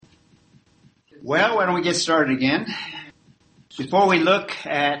Well, why don't we get started again? Before we look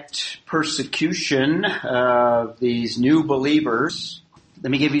at persecution of these new believers, let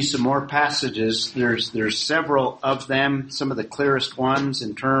me give you some more passages. There's several of them, some of the clearest ones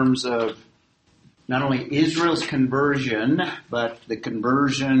in terms of not only Israel's conversion, but the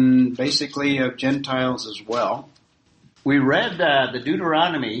conversion basically of Gentiles as well. We read the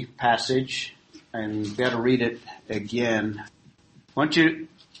Deuteronomy passage, and we've got to read it again. Why don't you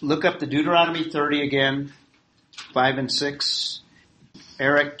look up the Deuteronomy 30 again, 5 and 6.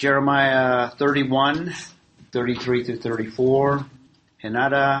 Eric, Jeremiah 31, 33 through 34.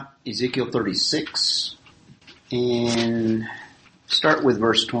 Henada, Ezekiel 36. And start with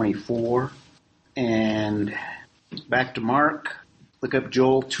verse 24. And back to Mark. Look up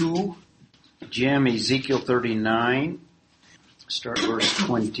Joel 2. Jim, Ezekiel 39. Start verse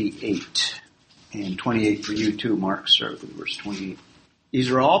 28. And 28 for you too, Mark. Start with verse 28. These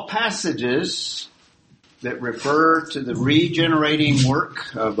are all passages that refer to the regenerating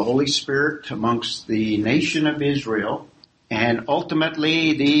work of the Holy Spirit amongst the nation of Israel. And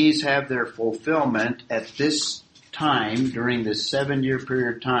ultimately, these have their fulfillment at this time during this 7-year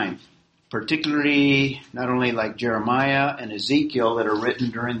period of time. Particularly, not only like Jeremiah and Ezekiel that are written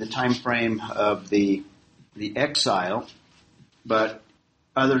during the time frame of the exile, but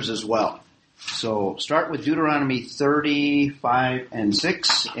others as well. So start with Deuteronomy 30, 5, and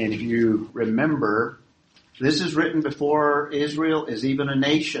 6. And if you remember, this is written before Israel is even a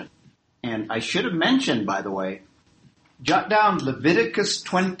nation. And I should have mentioned, by the way, jot down Leviticus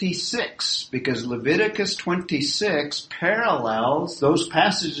 26, because Leviticus 26 parallels those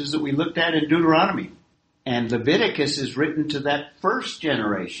passages that we looked at in Deuteronomy. And Leviticus is written to that first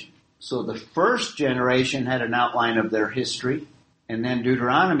generation. So the first generation had an outline of their history. And then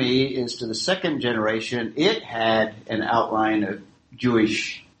Deuteronomy is to the second generation. It had an outline of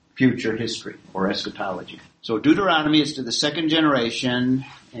Jewish future history or eschatology. So Deuteronomy is to the second generation,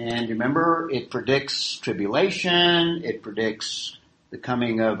 and remember, it predicts tribulation, it predicts the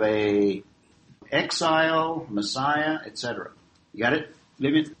coming of a exile, Messiah, etc. You got it,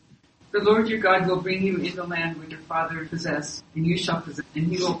 Vivian? The Lord your God will bring you into the land which your father possessed, and you shall possess, and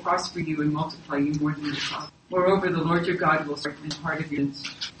he will prosper you and multiply you more than your father. Moreover, the Lord your God will strengthen the heart of you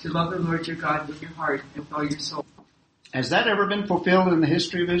to love the Lord your God with your heart and with all your soul. Has that ever been fulfilled in the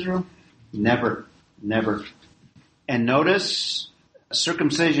history of Israel? Never. Never. And notice,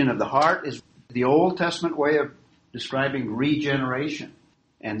 circumcision of the heart is the Old Testament way of describing regeneration.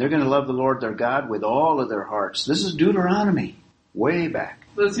 And they're going to love the Lord their God with all of their hearts. This is Deuteronomy, way back.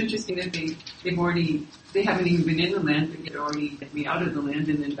 Well, it's interesting that they haven't even been in the land, but they're already out of the land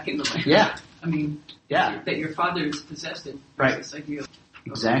and then back in the land. Yeah. I mean, yeah, that your fathers possessed it. Right. This idea of,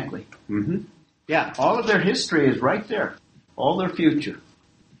 exactly. Mm-hmm. Yeah, all of their history is right there. All their future.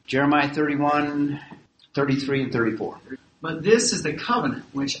 Jeremiah 31, 33, and 34. But this is the covenant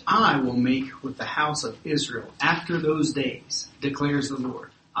which I will make with the house of Israel after those days, declares the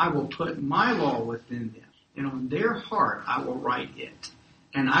Lord. I will put my law within them, and on their heart I will write it.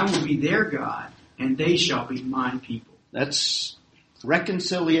 And I will be their God, and they shall be my people. That's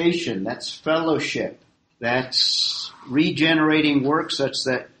reconciliation. That's fellowship. That's regenerating work such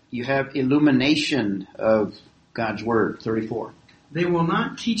that you have illumination of God's Word. 34. They will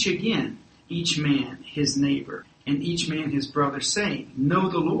not teach again each man his neighbor and each man his brother, saying, Know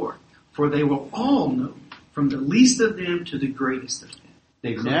the Lord, for they will all know me, from the least of them to the greatest of them.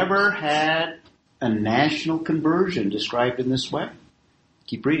 They've never had a national conversion described in this way.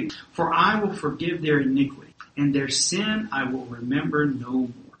 Keep reading. For I will forgive their iniquity, and their sin I will remember no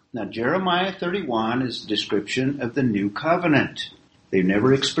more. Now Jeremiah 31 is a description of the new covenant. They've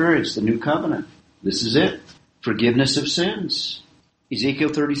never experienced the new covenant. This is it. Forgiveness of sins. Ezekiel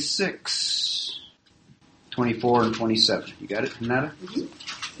 36, 24 and 27. You got it, Nada?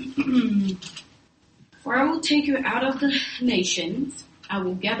 Mm-hmm. For I will take you out of the nations. I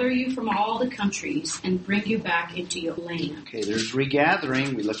will gather you from all the countries and bring you back into your land. Okay, there's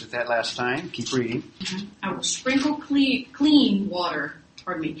regathering. We looked at that last time. Keep reading. Mm-hmm. I will sprinkle clean water.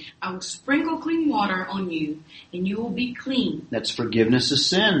 I will sprinkle clean water on you, and you will be clean. That's forgiveness of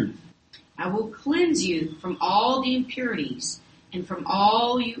sin. I will cleanse you from all the impurities and from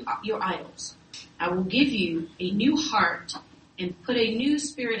all your idols. I will give you a new heart and put a new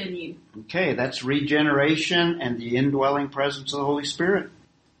spirit in you. Okay, that's regeneration and the indwelling presence of the Holy Spirit.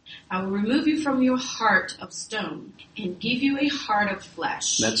 I will remove you from your heart of stone and give you a heart of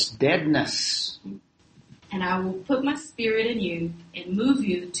flesh. That's deadness. And I will put my spirit in you and move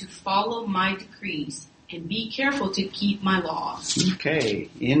you to follow my decrees and be careful to keep my laws. Okay,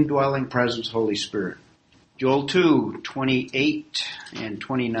 indwelling presence, Holy Spirit. Joel 2, 28 and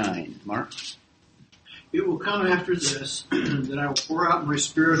 29. Mark? It will come after this that I will pour out my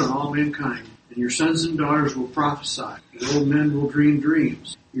Spirit on all mankind, and your sons and daughters will prophesy, and old men will dream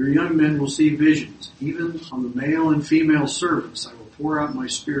dreams. Your young men will see visions. Even on the male and female servants I will pour out my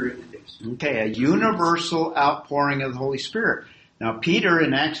Spirit in days. Okay, a universal outpouring of the Holy Spirit. Now, Peter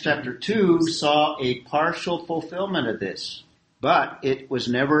in Acts chapter 2 saw a partial fulfillment of this, but it was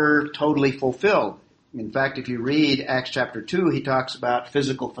never totally fulfilled. In fact, if you read Acts chapter 2, he talks about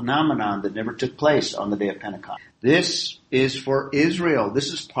physical phenomenon that never took place on the day of Pentecost. This is for Israel.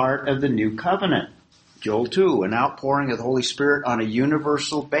 This is part of the new covenant. Joel 2, an outpouring of the Holy Spirit on a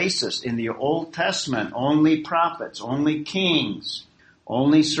universal basis. In the Old Testament, only prophets, only kings,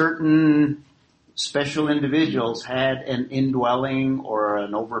 only certain special individuals had an indwelling or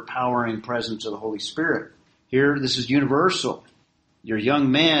an overpowering presence of the Holy Spirit. Here, this is universal. Your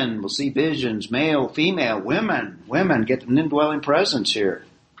young men will see visions, male, female, women get an indwelling presence here.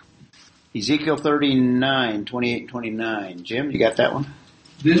 Ezekiel 39, 28 and 29. Jim, you got that one?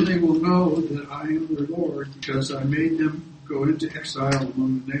 Then they will know that I am their Lord, because I made them go into exile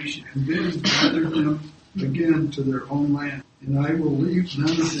among the nations, and then gathered them again to their own land. And I will leave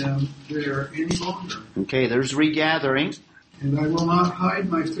none of them there any longer. Okay, there's regathering. And I will not hide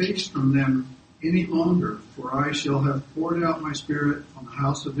my face from them any longer, for I shall have poured out my Spirit on the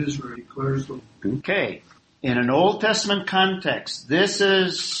house of Israel, declares the Lord. Okay. In an Old Testament context, this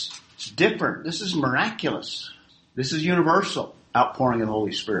is different. This is miraculous. This is universal, outpouring of the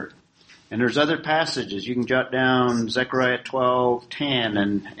Holy Spirit. And there's other passages. You can jot down Zechariah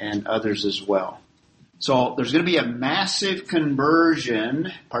 12:10 and others as well. So there's going to be a massive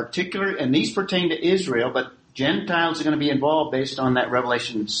conversion, particularly, and these pertain to Israel, but Gentiles are going to be involved based on that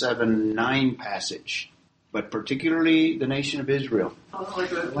Revelation 7:9 passage, but particularly the nation of Israel. Like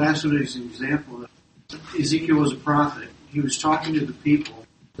that last one is an example. Ezekiel was a prophet. He was talking to the people,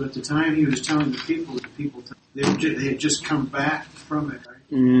 but at the time he was telling the people they had just come back from it. Right?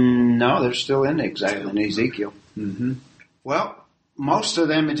 No, they're still in Ezekiel. Mm-hmm. Well, most of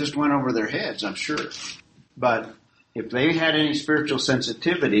them, it just went over their heads, I'm sure. But if they had any spiritual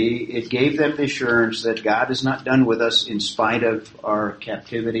sensitivity, it gave them the assurance that God is not done with us in spite of our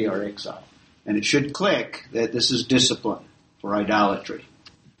captivity, our exile. And it should click that this is discipline for idolatry.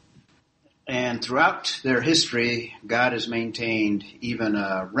 And throughout their history, God has maintained even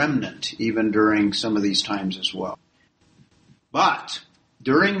a remnant, even during some of these times as well. But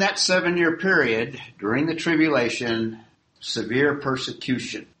during that 7-year period, during the tribulation, severe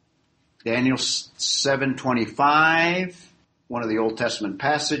persecution. Daniel 7:25, one of the Old Testament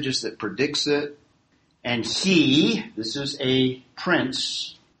passages that predicts it. And he, this is a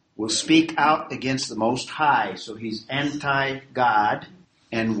prince, will speak out against the Most High. So he's anti-God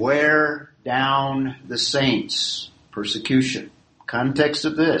and wear down the saints. Persecution. Context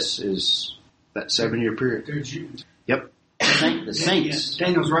of this is that 7-year period. They're Jews. Yep. The saints.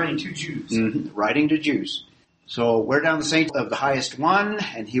 Daniel's writing to Jews. Mm-hmm. Writing to Jews. So wear down the saints of the highest one,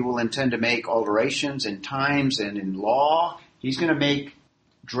 and he will intend to make alterations in times and in law. He's going to make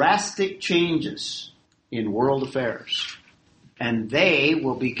drastic changes in world affairs. And they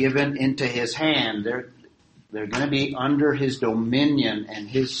will be given into his hand. They're going to be under his dominion and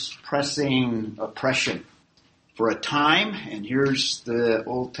his pressing oppression for a time. And here's the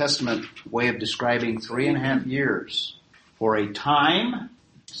Old Testament way of describing 3.5 years. For a time,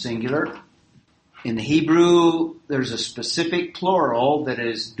 singular. In the Hebrew, there's a specific plural that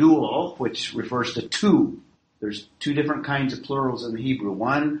is dual, which refers to two. There's two different kinds of plurals in the Hebrew.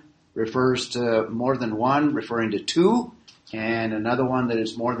 One refers to more than one, referring to two, and another one that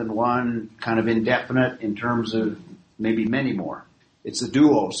is more than one, kind of indefinite in terms of maybe many more. It's a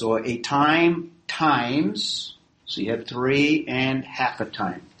duo. So a time times, so you have 3 and half a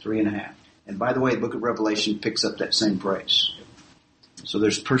time, 3.5. And by the way, the book of Revelation picks up that same phrase. So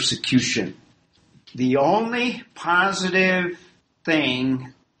there's persecution. The only positive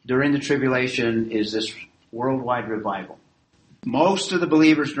thing during the tribulation is this worldwide revival. Most of the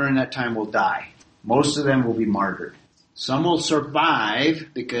believers during that time will die. Most of them will be martyred. Some will survive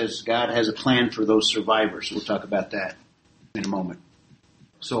because God has a plan for those survivors. We'll talk about that in a moment.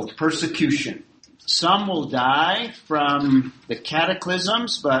 So persecution. Some will die from the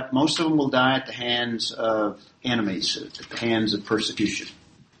cataclysms, but most of them will die at the hands of enemies, at the hands of persecution.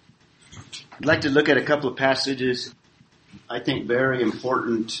 I'd like to look at a couple of passages, I think very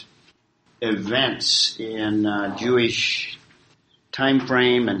important events in Jewish time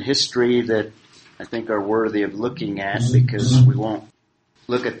frame and history that I think are worthy of looking at, because we won't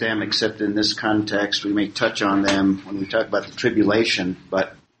look at them except in this context. We may touch on them when we talk about the tribulation,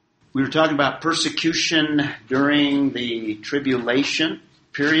 but we were talking about persecution during the tribulation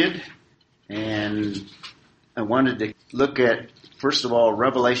period, And I wanted to look at, first of all,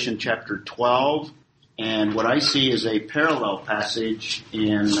 Revelation chapter 12, and what I see is a parallel passage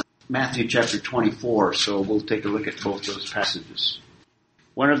in Matthew chapter 24. So we'll take a look at both those passages.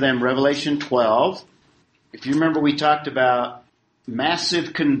 One of them, Revelation 12. If you remember, we talked about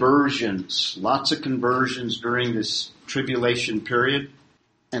massive conversions, lots of conversions during this tribulation period.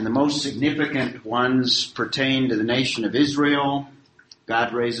 And the most significant ones pertain to the nation of Israel.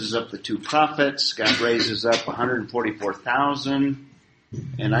 God raises up the 2 prophets. God raises up 144,000.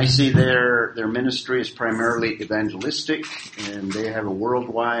 And I see their ministry is primarily evangelistic, and they have a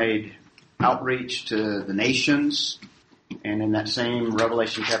worldwide outreach to the nations. And in that same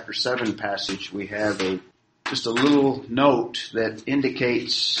Revelation chapter 7 passage, we have just a little note that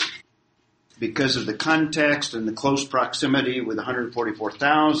indicates, because of the context and the close proximity with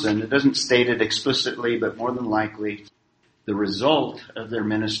 144,000, it doesn't state it explicitly, but more than likely, the result of their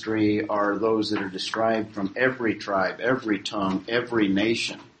ministry are those that are described from every tribe, every tongue, every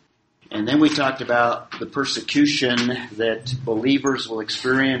nation. And then we talked about the persecution that believers will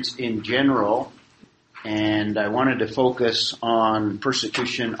experience in general. And I wanted to focus on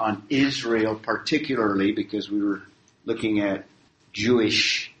persecution on Israel particularly, because we were looking at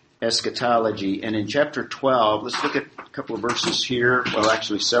Jewish eschatology. And in chapter 12, let's look at a couple of verses here. Well,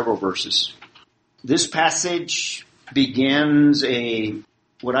 actually several verses. This passage begins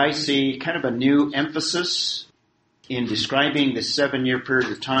what I see, kind of a new emphasis in describing the 7-year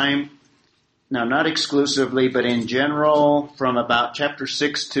period of time. Now, not exclusively, but in general, from about chapter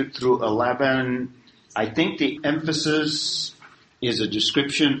 6 through 11, I think the emphasis is a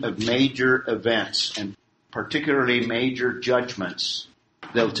description of major events, and particularly major judgments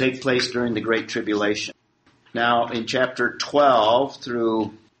that will take place during the Great Tribulation. Now, in chapter 12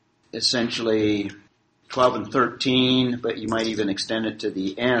 through essentially 12 and 13, but you might even extend it to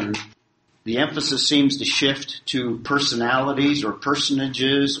the end, the emphasis seems to shift to personalities or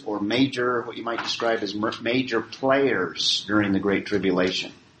personages or major, what you might describe as major players during the Great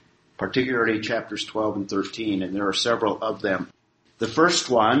Tribulation, particularly chapters 12 and 13, and there are several of them. The first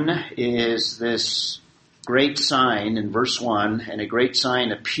one is this great sign in verse 1, and a great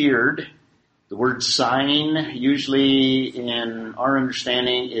sign appeared. The word sign, usually in our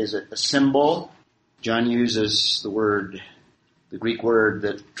understanding, is a symbol. John uses the Greek word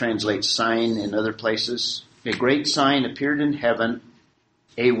that translates sign in other places. A great sign appeared in heaven,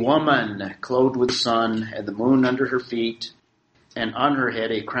 a woman clothed with sun and the moon under her feet, and on her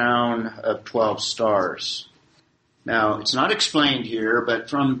head a crown of 12 stars. Now, it's not explained here, but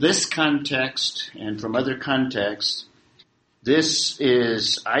from this context and from other contexts, this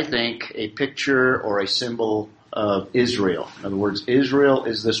is, I think, a picture or a symbol of Israel. In other words, Israel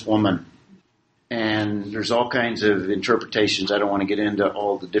is this woman. And there's all kinds of interpretations. I don't want to get into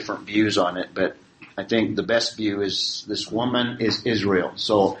all the different views on it, but I think the best view is this woman is Israel.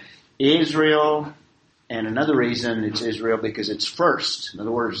 So Israel, and another reason it's Israel because it's first. In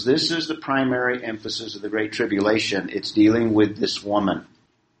other words, this is the primary emphasis of the Great Tribulation. It's dealing with this woman.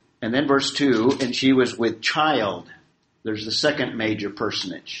 And then verse 2, and she was with child. There's the second major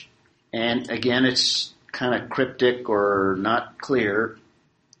personage. And again, it's kind of cryptic or not clear.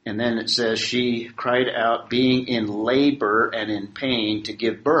 And then it says, she cried out, being in labor and in pain to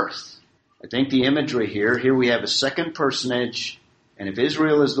give birth. I think the imagery here we have a second personage, and if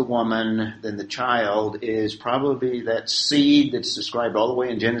Israel is the woman, then the child is probably that seed that's described all the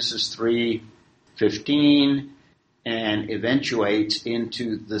way in Genesis 3:15, and eventuates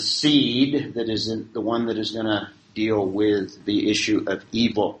into the seed that is the one that is going to deal with the issue of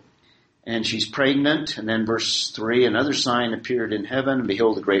evil. And she's pregnant, and then verse 3, another sign appeared in heaven, and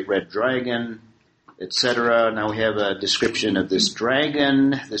behold, a great red dragon, etc. Now we have a description of this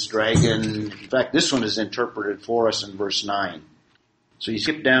dragon. In fact, this one is interpreted for us in verse 9. So you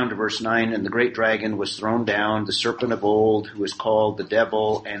skip down to verse 9, and the great dragon was thrown down, the serpent of old, who is called the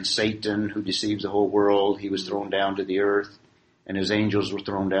devil and Satan, who deceives the whole world. He was thrown down to the earth, and his angels were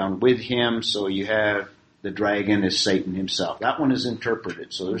thrown down with him. So you have the dragon is Satan himself. That one is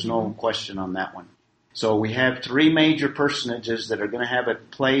interpreted, so there's no question on that one. So we have 3 major personages that are going to have a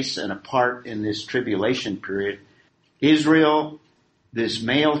place and a part in this tribulation period. Israel, this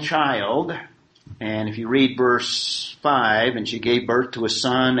male child, and if you read verse 5, and she gave birth to a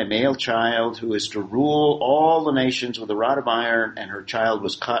son, a male child, who is to rule all the nations with a rod of iron, and her child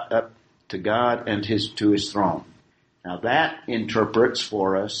was caught up to God and to his throne. Now that interprets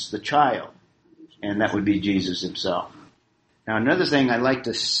for us the child. And that would be Jesus himself. Now, another thing I like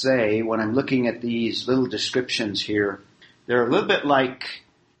to say when I'm looking at these little descriptions here, they're a little bit like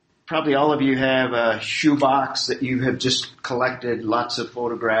probably all of you have a shoebox that you have just collected lots of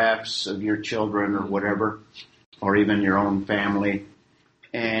photographs of your children or whatever, or even your own family.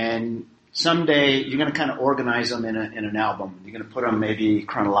 And someday you're going to kind of organize them in an album. You're going to put them maybe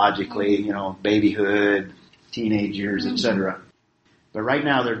chronologically, babyhood, teenage years, etc. But right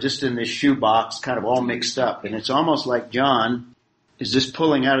now they're just in this shoebox, kind of all mixed up. And it's almost like John is just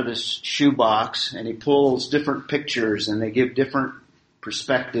pulling out of this shoebox, and he pulls different pictures, and they give different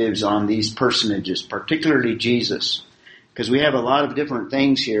perspectives on these personages, particularly Jesus. Because we have a lot of different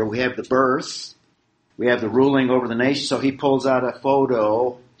things here. We have the birth. We have the ruling over the nation. So he pulls out a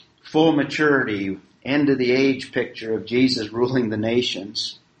photo, full maturity, end of the age picture of Jesus ruling the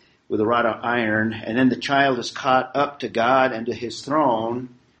nations with a rod of iron. And then the child is caught up to God and to his throne.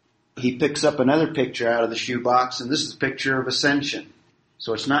 He picks up another picture out of the shoebox, and this is a picture of ascension.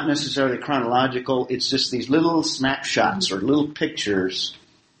 So it's not necessarily chronological. It's just these little snapshots or little pictures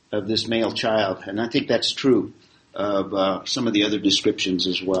of this male child. And I think that's true of some of the other descriptions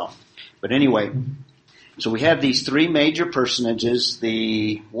as well. But anyway, so we have these three major personages: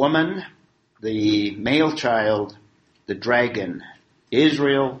 the woman, the male child, the dragon,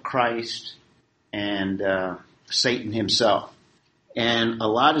 Israel, Christ, and Satan himself. And a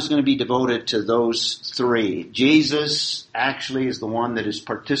lot is going to be devoted to those three. Jesus actually is the one that is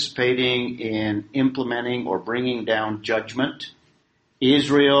participating in implementing or bringing down judgment.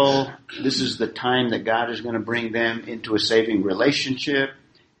 Israel, this is the time that God is going to bring them into a saving relationship.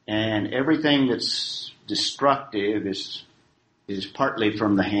 And everything that's destructive is partly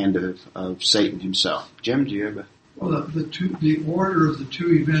from the hand of Satan himself. Jim, do you have a... Well, the order of the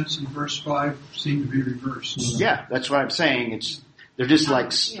two events in verse 5 seem to be reversed. Yeah, that's what I'm saying. They're just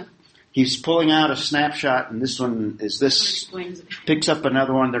like, he's pulling out a snapshot, and this one is this, picks up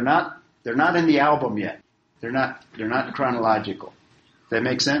another one. They're not in the album yet. They're not chronological. Does that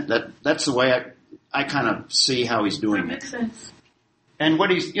make sense? That's the way I kind of see how he's doing it. That makes sense. And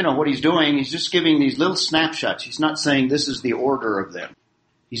what he's doing, he's just giving these little snapshots. He's not saying this is the order of them.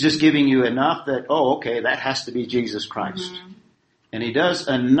 He's just giving you enough that, okay, that has to be Jesus Christ. Mm-hmm. And he does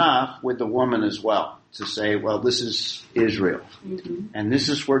enough with the woman as well to say, well, this is Israel. Mm-hmm. And this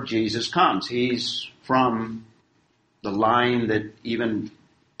is where Jesus comes. He's from the line that even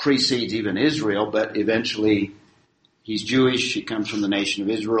precedes even Israel, but eventually he's Jewish. He comes from the nation of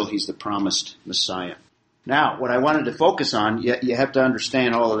Israel. He's the promised Messiah. Now, what I wanted to focus on, you have to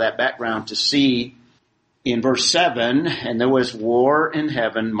understand all of that background to see in verse 7, and there was war in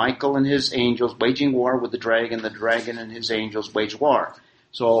heaven, Michael and his angels waging war with the dragon and his angels waged war.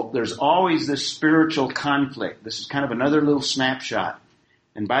 So there's always this spiritual conflict. This is kind of another little snapshot.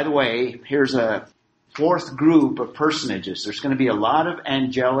 And by the way, here's a fourth group of personages. There's going to be a lot of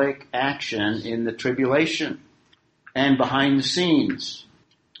angelic action in the tribulation and behind the scenes,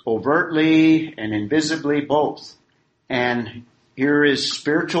 overtly and invisibly both. And here is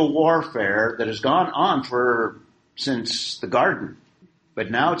spiritual warfare that has gone on since the garden. But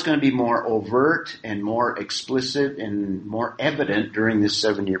now it's going to be more overt and more explicit and more evident during this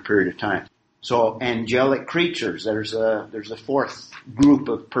 7-year period of time. So angelic creatures, there's a fourth group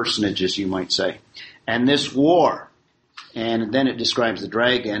of personages, you might say. And this war, and then it describes the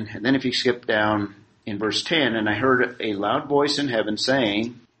dragon. And then if you skip down in verse 10, and I heard a loud voice in heaven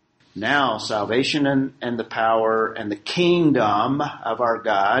saying, now salvation and the power and the kingdom of our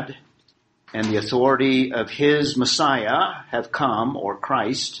God and the authority of his Messiah have come, or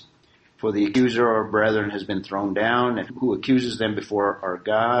Christ, for the accuser of our brethren has been thrown down, and who accuses them before our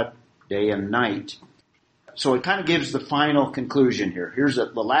God day and night. So it kind of gives the final conclusion here. Here's the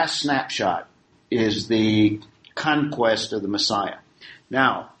last snapshot is the conquest of the Messiah.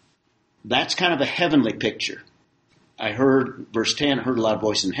 Now, that's kind of a heavenly picture. I heard, verse 10, I heard a loud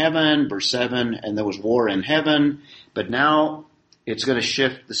voice in heaven, verse 7, and there was war in heaven, but now it's going to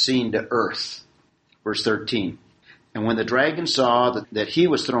shift the scene to earth. Verse 13. And when the dragon saw that he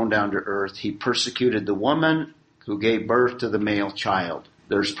was thrown down to earth, he persecuted the woman who gave birth to the male child.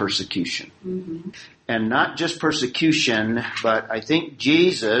 There's persecution. Mm-hmm. And not just persecution, but I think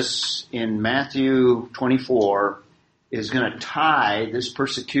Jesus in Matthew 24 is going to tie this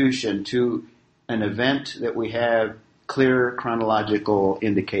persecution to an event that we have clear chronological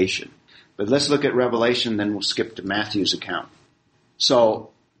indication. But let's look at Revelation, then we'll skip to Matthew's account. So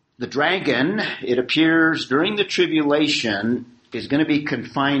the dragon, it appears during the tribulation, is going to be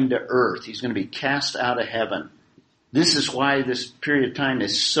confined to earth. He's going to be cast out of heaven. This is why this period of time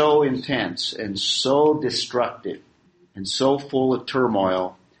is so intense and so destructive and so full of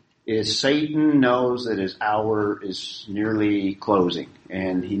turmoil, is Satan knows that his hour is nearly closing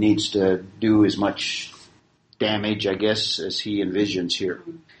and he needs to do as much damage, I guess, as he envisions here.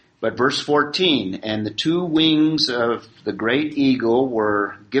 But verse 14, and the 2 wings of the great eagle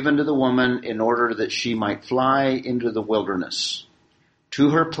were given to the woman in order that she might fly into the wilderness,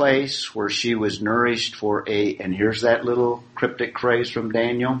 to her place where she was nourished for and here's that little cryptic phrase from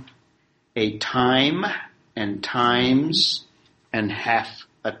Daniel, a time and times and half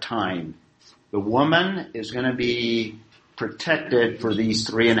a time. The woman is going to be protected for these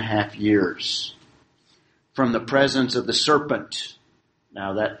 3.5 years from the presence of the serpent.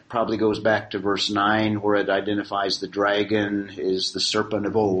 Now that probably goes back to verse 9 where it identifies the dragon is the serpent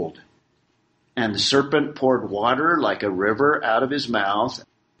of old. And the serpent poured water like a river out of his mouth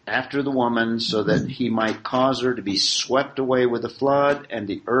after the woman so that he might cause her to be swept away with the flood. And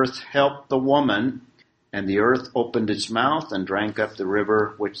the earth helped the woman, and the earth opened its mouth and drank up the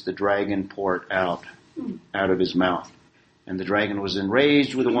river which the dragon poured out of his mouth. And the dragon was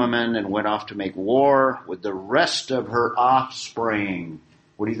enraged with the woman and went off to make war with the rest of her offspring.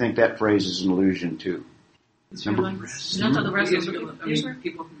 What do you think that phrase is an allusion to? Not to the rest of Israel?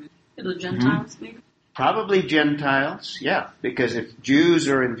 People from The Gentiles, maybe? Probably Gentiles, yeah. Because if Jews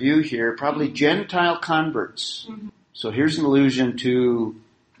are in view here, probably Gentile converts. Mm-hmm. So here's an allusion to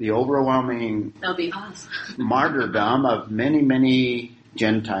the overwhelming That'll be us. martyrdom of many, many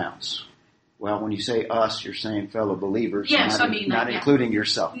Gentiles. Well, when you say us, you're saying fellow believers, yes, not including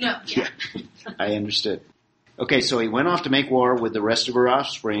yourself. No, yeah. I understood. Okay, so he went off to make war with the rest of her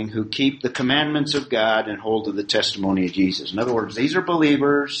offspring who keep the commandments of God and hold to the testimony of Jesus. In other words, these are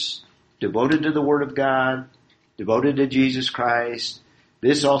believers devoted to the Word of God, devoted to Jesus Christ.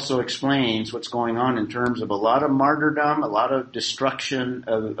 This also explains what's going on in terms of a lot of martyrdom, a lot of destruction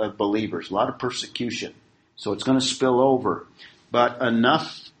of believers, a lot of persecution. So it's going to spill over. But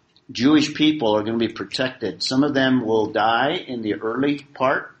enough Jewish people are going to be protected. Some of them will die in the early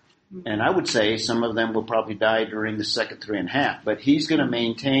part, and I would say some of them will probably die during the second 3.5. But he's going to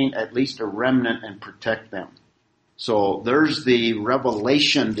maintain at least a remnant and protect them. So there's the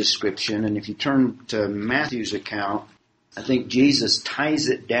Revelation description, and if you turn to Matthew's account, I think Jesus ties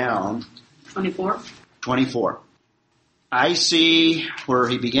it down. 24. I see where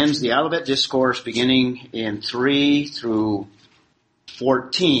he begins the Olivet Discourse beginning in 3 through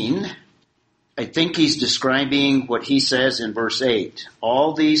 14. I think he's describing what he says in verse 8.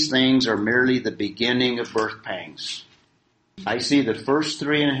 All these things are merely the beginning of birth pangs. I see the first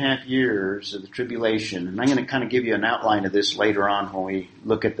 3.5 years of the tribulation, and I'm going to kind of give you an outline of this later on when we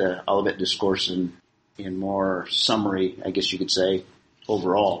look at the Olivet Discourse in more summary, I guess you could say,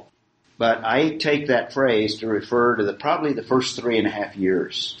 overall. But I take that phrase to refer to probably the first 3.5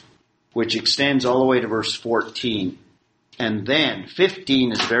 years, which extends all the way to verse 14. And then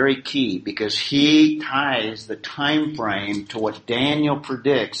 15 is very key because he ties the time frame to what Daniel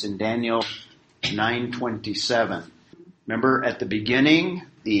predicts in Daniel 9:27. Remember, at the beginning,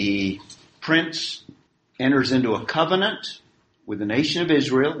 the prince enters into a covenant with the nation of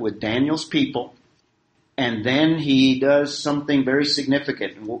Israel, with Daniel's people, and then he does something very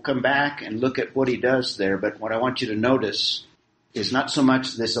significant. And we'll come back and look at what he does there, but what I want you to notice is not so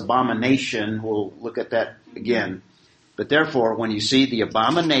much this abomination, we'll look at that again, but therefore, when you see the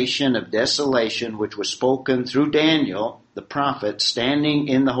abomination of desolation, which was spoken through Daniel, the prophet, standing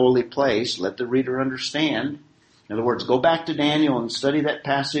in the holy place, let the reader understand. In other words, go back to Daniel and study that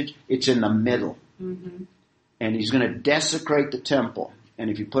passage. It's in the middle. Mm-hmm. And he's going to desecrate the temple. And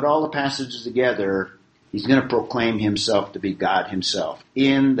if you put all the passages together, he's going to proclaim himself to be God himself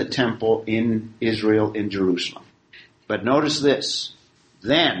in the temple, in Israel, in Jerusalem. But notice this.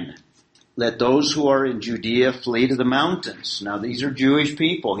 Then let those who are in Judea flee to the mountains. Now, these are Jewish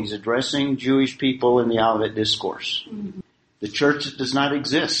people. He's addressing Jewish people in the Olivet Discourse. Mm-hmm. The church does not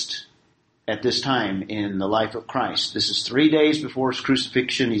exist at this time in the life of Christ. This is 3 days before his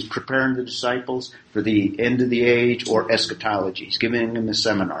crucifixion. He's preparing the disciples for the end of the age or eschatology. He's giving them a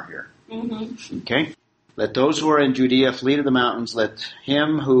seminar here. Mm-hmm. Okay? Let those who are in Judea flee to the mountains. Let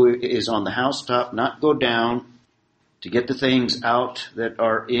him who is on the housetop not go down to get the things out that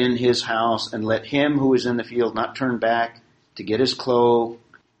are in his house, and let him who is in the field not turn back to get his cloak.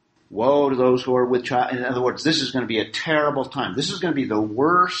 Woe to those who are with child. In other words, this is going to be a terrible time. This is going to be the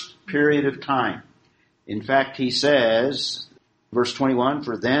worst period of time. In fact, he says, verse 21,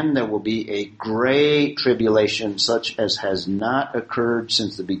 for then there will be a great tribulation such as has not occurred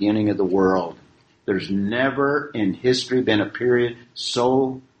since the beginning of the world. There's never in history been a period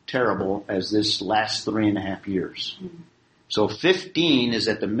so terrible as this last 3.5 years. So 15 is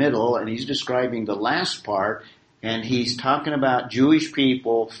at the middle, and he's describing the last part, and he's talking about Jewish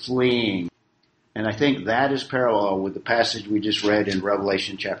people fleeing. And I think that is parallel with the passage we just read in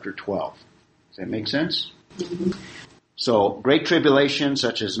Revelation chapter 12. Does that make sense? Mm-hmm. So, great tribulation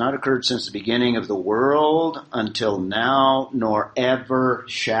such has not occurred since the beginning of the world until now, nor ever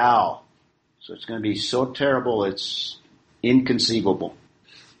shall. So it's going to be so terrible, it's inconceivable.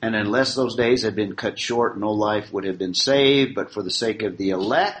 And unless those days had been cut short, no life would have been saved, but for the sake of the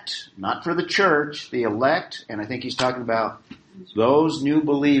elect, not for the church, the elect, and I think he's talking about those new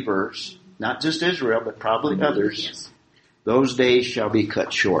believers, not just Israel, but probably others, Yes. those days shall be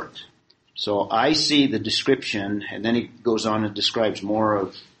cut short. So I see the description, and then he goes on and describes more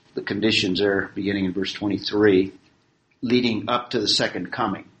of the conditions there, beginning in verse 23, leading up to the second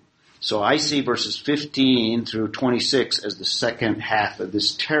coming. So I see verses 15 through 26 as the second half of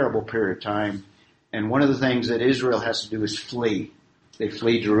this terrible period of time. And one of the things that Israel has to do is flee. They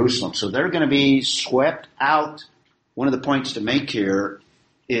flee Jerusalem. So they're going to be swept out. One of the points to make here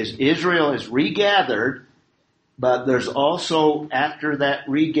is Israel is regathered, but there's also, after that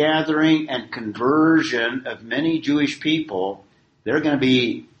regathering and conversion of many Jewish people, they're going to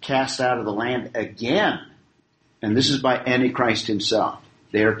be cast out of the land again. And this is by Antichrist himself.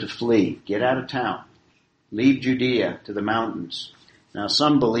 They are to flee, get out of town, leave Judea to the mountains. Now,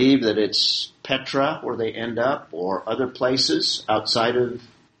 some believe that it's Petra where they end up, or other places outside of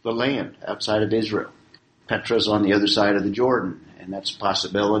the land, outside of Israel. Petra's on the other side of the Jordan, and that's a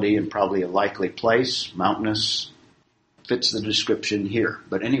possibility and probably a likely place, mountainous, fits the description here.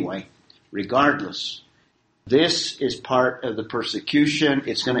 But anyway, regardless, this is part of the persecution.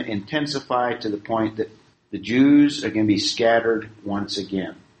 It's going to intensify to the point that the Jews are going to be scattered once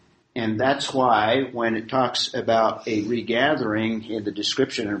again. And that's why when it talks about a regathering in the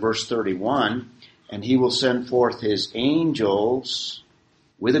description in verse 31, and he will send forth his angels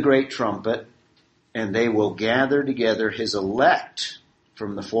with a great trumpet, and they will gather together his elect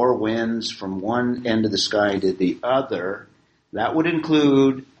from the four winds, from one end of the sky to the other. That would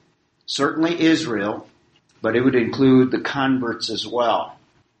include certainly Israel, but it would include the converts as well.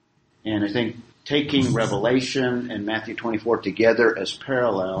 And I think taking Revelation and Matthew 24 together as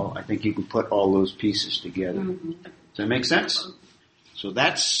parallel, I think you can put all those pieces together. Mm-hmm. Does that make sense? So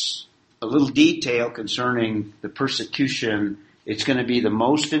that's a little detail concerning the persecution. It's going to be the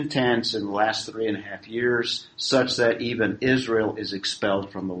most intense in the last 3.5 years, such that even Israel is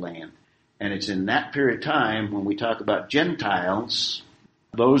expelled from the land. And it's in that period of time when we talk about Gentiles,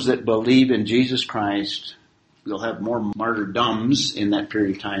 those that believe in Jesus Christ, they'll have more martyrdoms in that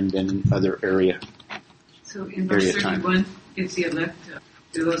period of time than in other area. So in verse 31, it's the elect.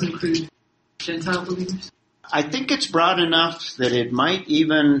 Do those include Gentile believers? I think it's broad enough that it might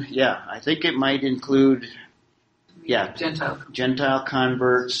even, I think it might include, Gentile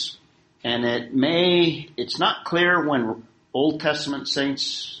converts. And it's not clear when Old Testament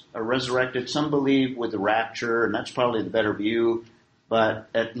saints are resurrected. Some believe with the rapture, and that's probably the better view, but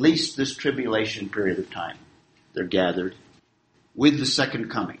at least this tribulation period of time. They're gathered with the second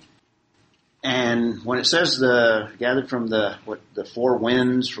coming. And when it says gathered from the four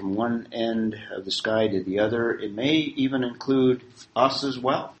winds from one end of the sky to the other, it may even include us as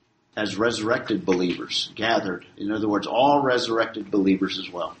well as resurrected believers gathered. In other words, all resurrected believers as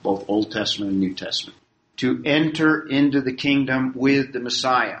well, both Old Testament and New Testament, to enter into the kingdom with the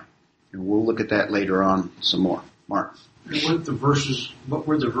Messiah. And we'll look at that later on some more. Mark. And what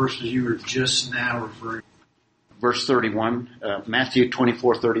were the verses you were just now referring to? Verse 31, Matthew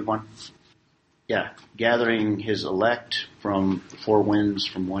 24:31. Gathering his elect from the four winds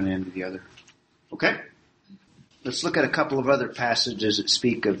from one end to the other. Okay? Let's look at a couple of other passages that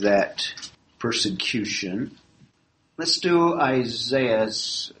speak of that persecution. Let's do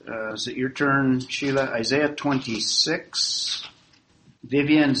Isaiah's. Is it your turn, Sheila? Isaiah 26.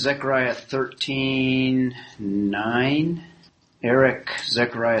 Vivian, Zechariah 13:9. Eric,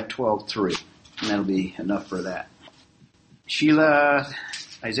 Zechariah 12:3. And that'll be enough for that. Sheila,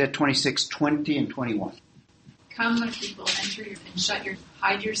 Isaiah 26:20 and 21. Come, my people, enter and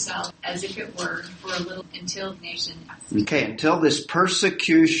hide yourself as if it were for a little until the nation passes. Okay, until this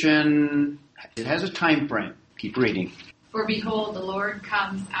persecution, it has a time frame. Keep reading. For behold, the Lord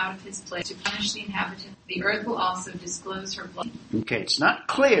comes out of his place to punish the inhabitants. The earth will also disclose her blood. Okay, it's not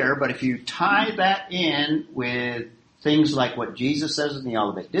clear, but if you tie that in with things like what Jesus says in the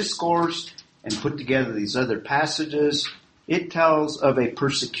Olivet Discourse and put together these other passages, it tells of a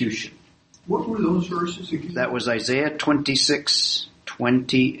persecution. What were those verses again? That was Isaiah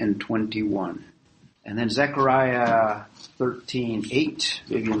 26:20 and 21. And then Zechariah 13:8.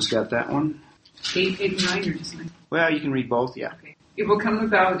 Vivian's got that one. 8 and 9 or just 9? Well, you can read both, yeah. Okay. It will come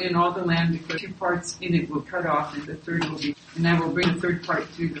about in all the land because 2 parts in it will cut off and the third will be, and I will bring the third part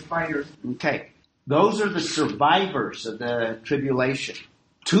through the fire. Okay. Those are the survivors of the tribulation.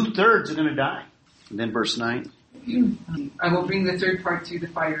 2/3 are going to die. And then verse 9. I will bring the third part through the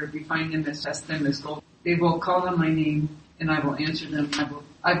fire, refine them as test them as gold. They will call on my name, and I will answer them.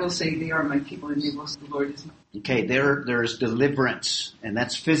 I will say they are my people, and they will say the Lord is my. Okay, there's deliverance, and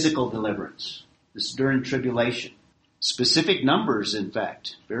that's physical deliverance. This is during tribulation. Specific numbers, in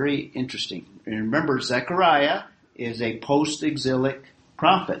fact. Very interesting. And remember, Zechariah is a post-exilic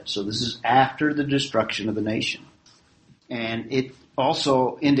prophet, so this is after the destruction of the nation. And it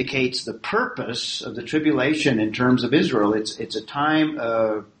also indicates the purpose of the tribulation in terms of Israel. It's a time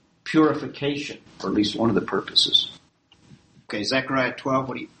of purification, or at least one of the purposes. Okay, Zechariah 12,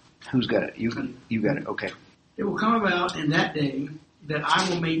 who's got it? You got it, okay. It will come about in that day that I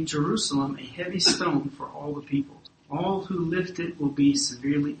will make Jerusalem a heavy stone for all the people. All who lift it will be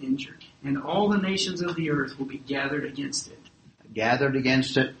severely injured, and all the nations of the earth will be gathered against it. Gathered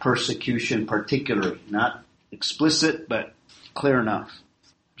against it, persecution particularly. Not explicit, but clear enough.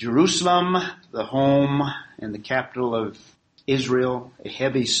 Jerusalem, the home and the capital of Israel, a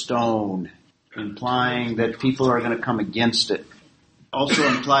heavy stone, implying that people are going to come against it. Also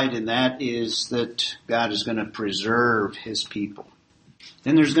implied in that is that God is going to preserve his people.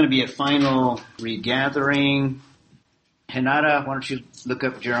 Then there's going to be a final regathering. Hinata, why don't you look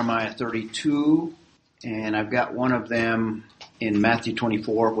up Jeremiah 32, and I've got one of them in Matthew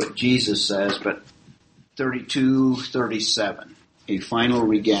 24, what Jesus says, but 32:37, a final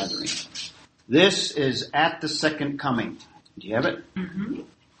regathering. This is at the second coming. Do you have it? Mm-hmm.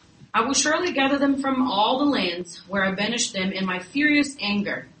 I will surely gather them from all the lands where I banished them in my furious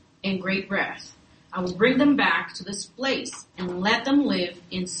anger and great wrath. I will bring them back to this place and let them live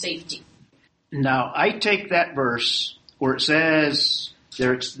in safety. Now, I take that verse where it says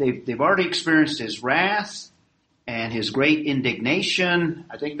they've already experienced his wrath and his great indignation.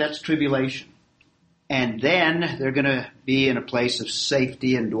 I think that's tribulation. And then they're going to be in a place of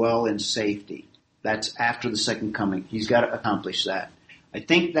safety and dwell in safety. That's after the second coming. He's got to accomplish that. I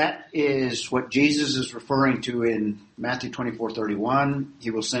think that is what Jesus is referring to in Matthew 24:31.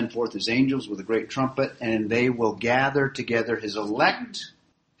 He will send forth his angels with a great trumpet, and they will gather together his elect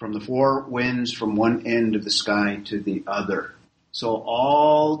from the four winds from one end of the sky to the other. So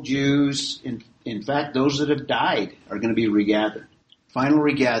all Jews, in fact, those that have died, are going to be regathered. Final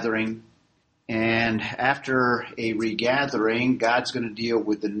regathering. And after a regathering, God's going to deal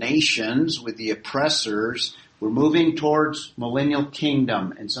with the nations, with the oppressors. We're moving towards millennial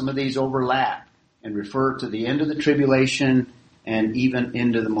kingdom, and some of these overlap and refer to the end of the tribulation and even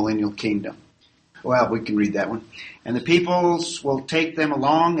into the millennial kingdom. Well, we can read that one. And the peoples will take them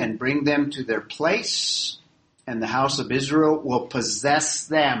along and bring them to their place, and the house of Israel will possess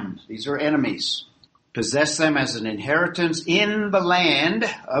them. These are enemies. Possess them as an inheritance in the land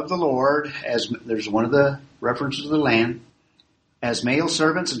of the Lord, as there's one of the references to the land, as male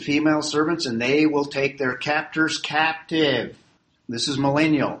servants and female servants, and they will take their captors captive. This is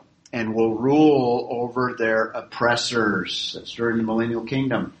millennial, and will rule over their oppressors. That's during the millennial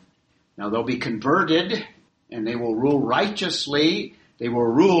kingdom. Now they'll be converted, and they will rule righteously. They will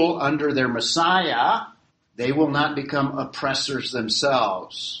rule under their Messiah. They will not become oppressors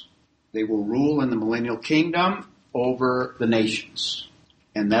themselves. They will rule in the millennial kingdom over the nations.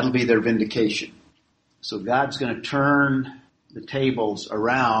 And that'll be their vindication. So God's going to turn the tables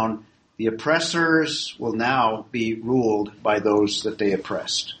around. The oppressors will now be ruled by those that they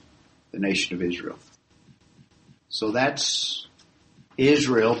oppressed, the nation of Israel. So that's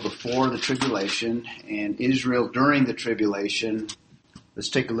Israel before the tribulation, and Israel during the tribulation. Let's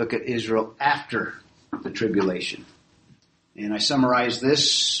take a look at Israel after the tribulation. And I summarize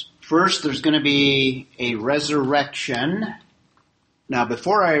this. First, there's going to be a resurrection. Now,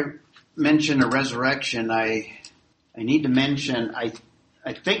 before I mention a resurrection, I need to mention,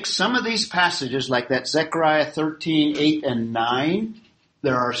 I think some of these passages, like that Zechariah 13, 8, and 9,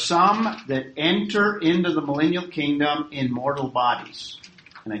 there are some that enter into the millennial kingdom in mortal bodies.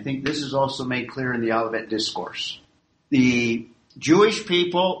 And I think this is also made clear in the Olivet Discourse. The Jewish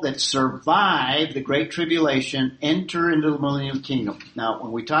people that survive the Great Tribulation enter into the millennial kingdom. Now,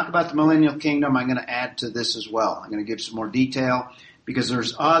 when we talk about the millennial kingdom, I'm going to add to this as well. I'm going to give some more detail because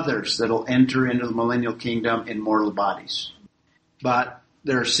there's others that will enter into the millennial kingdom in mortal bodies. But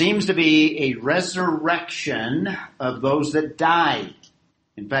there seems to be a resurrection of those that died.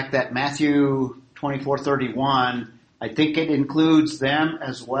 In fact, that Matthew 24:31, I think it includes them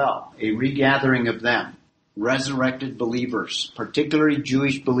as well, a regathering of them. Resurrected believers, particularly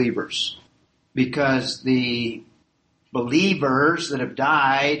Jewish believers, because the believers that have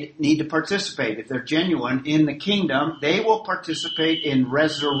died need to participate. If they're genuine in the kingdom, they will participate in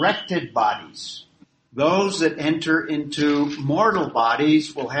resurrected bodies. Those that enter into mortal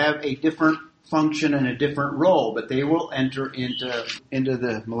bodies will have a different function in a different role, but they will enter into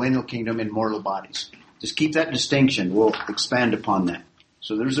the millennial kingdom in mortal bodies. Just keep that distinction. We'll expand upon that.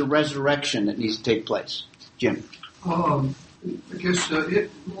 So there's a resurrection that needs to take place. Jim. I guess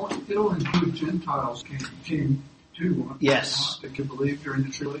it'll include Gentiles came too. Yes. That can believe during the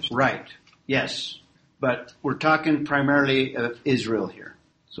tribulation. Right. Yes. But we're talking primarily of Israel here.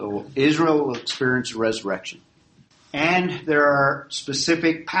 So Israel will experience a resurrection. And there are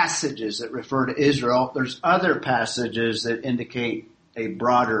specific passages that refer to Israel. There's other passages that indicate a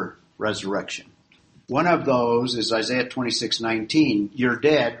broader resurrection. One of those is Isaiah 26:19. Your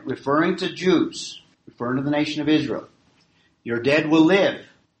dead, referring to Jews, referring to the nation of Israel. Your dead will live.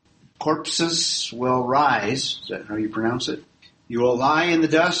 Corpses will rise. Is that how you pronounce it? You will lie in the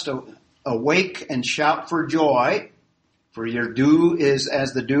dust, awake and shout for joy. For your dew is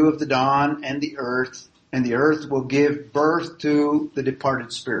as the dew of the dawn, and the earth will give birth to the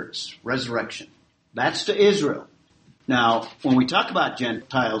departed spirits. Resurrection. That's to Israel. Now, when we talk about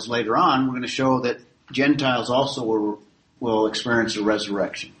Gentiles later on, we're going to show that Gentiles also will experience a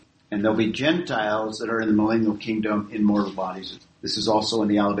resurrection. And there'll be Gentiles that are in the millennial kingdom in mortal bodies. This is also in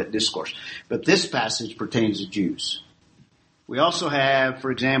the Olivet Discourse. But this passage pertains to Jews. We also have,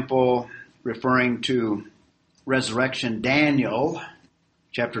 for example, referring to resurrection, Daniel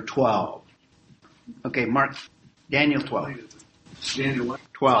chapter 12. Okay, Mark, Daniel 12. Daniel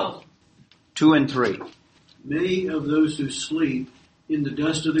 12. 2 and 3. Many of those who sleep in the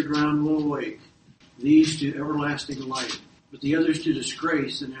dust of the ground will awake, these to everlasting light, but the others to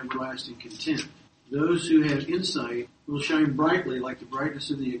disgrace and everlasting contempt. Those who have insight will shine brightly like the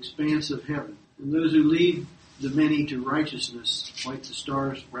brightness of the expanse of heaven, and those who lead the many to righteousness like the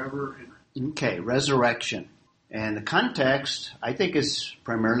stars forever and ever. Okay, resurrection. And the context, I think, is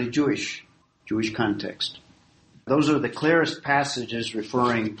primarily Jewish context. Those are the clearest passages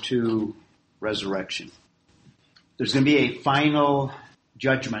referring to resurrection. There's going to be a final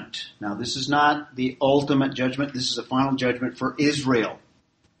judgment. Now, this is not the ultimate judgment. This is a final judgment for Israel.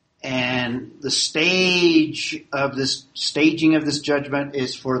 And the staging of this judgment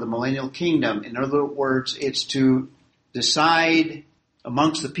is for the millennial kingdom. In other words, it's to decide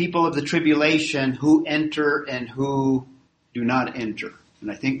amongst the people of the tribulation who enter and who do not enter. And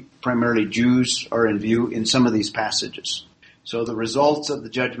I think primarily Jews are in view in some of these passages. So the results of the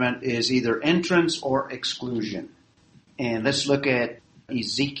judgment is either entrance or exclusion. And let's look at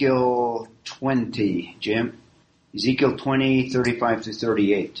Ezekiel 20, Jim. Ezekiel 20, 35 to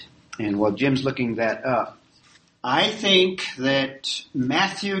 38. And while Jim's looking that up, I think that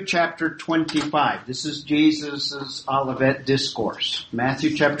Matthew chapter 25, this is Jesus' Olivet Discourse.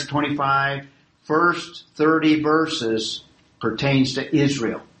 Matthew chapter 25, first 30 verses pertains to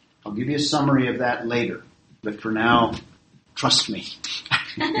Israel. I'll give you a summary of that later. But for now, trust me.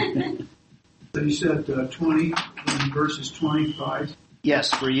 So you said 20, verses 25.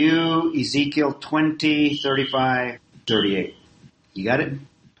 Yes, for you, Ezekiel 20, 35, 38. You got it?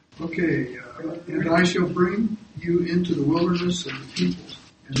 Okay, and I shall bring you into the wilderness of the peoples,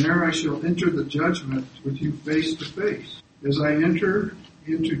 and there I shall enter the judgment with you face to face, as I enter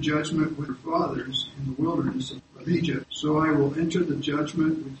into judgment with your fathers in the wilderness of Egypt. So I will enter the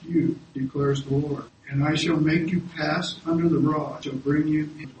judgment with you, declares the Lord. And I shall make you pass under the rod, shall bring you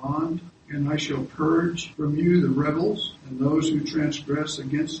in bond, and I shall purge from you the rebels and those who transgress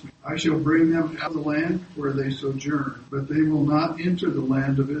against me. I shall bring them out of the land where they sojourn, but they will not enter the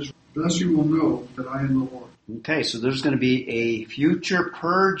land of Israel. Thus you will know that I am the Lord. Okay, so there's going to be a future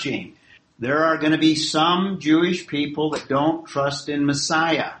purging. There are going to be some Jewish people that don't trust in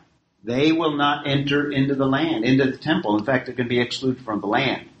Messiah. They will not enter into the land, into the temple. In fact, they're going to be excluded from the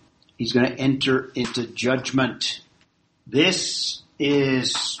land. He's going to enter into judgment. This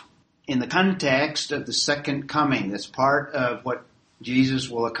is in the context of the second coming. That's part of what Jesus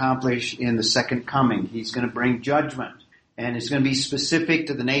will accomplish in the second coming. He's going to bring judgment. And it's going to be specific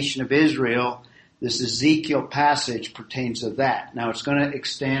to the nation of Israel. This Ezekiel passage pertains to that. Now, it's going to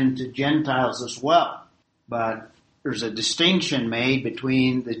extend to Gentiles as well. But there's a distinction made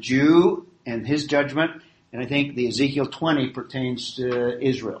between the Jew and his judgment. And I think the Ezekiel 20 pertains to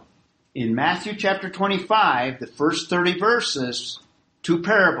Israel. In Matthew chapter 25, the first 30 verses, two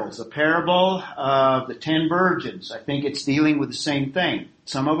parables. A parable of the 10 virgins. I think it's dealing with the same thing.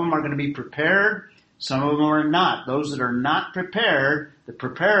 Some of them are going to be prepared. Some of them are not. Those that are not prepared, the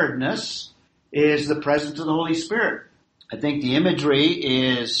preparedness is the presence of the Holy Spirit. I think the imagery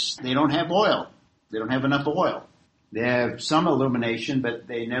is they don't have oil. They don't have enough oil. They have some illumination, but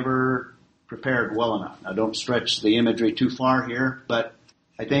they never prepared well enough. Now, don't stretch the imagery too far here, but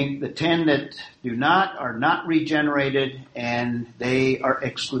I think the 10 that do not are not regenerated, and they are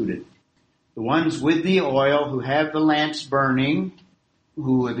excluded. The ones with the oil who have the lamps burning,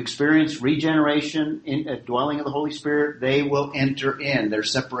 who have experienced regeneration, dwelling of the Holy Spirit, they will enter in. They're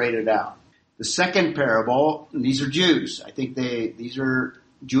separated out. The second parable, and these are Jews. I think these are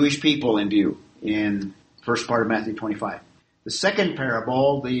Jewish people in view in first part of Matthew 25. The second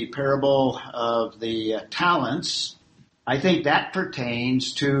parable, the parable of the talents, I think that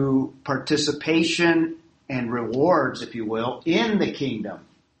pertains to participation and rewards, if you will, in the kingdom.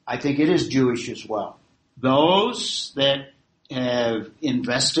 I think it is Jewish as well. Those that have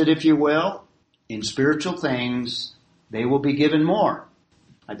invested, if you will, in spiritual things, they will be given more.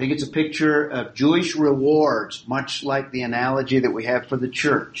 I think it's a picture of Jewish rewards, much like the analogy that we have for the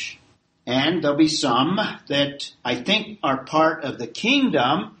church. And there'll be some that I think are part of the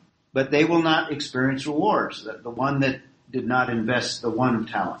kingdom, but they will not experience rewards. The one that did not invest the one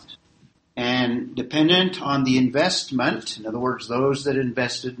talent. And dependent on the investment, in other words, those that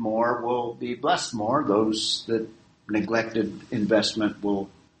invested more will be blessed more. Those that neglected investment will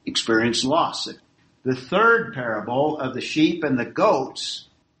experience loss. The third parable of the sheep and the goats,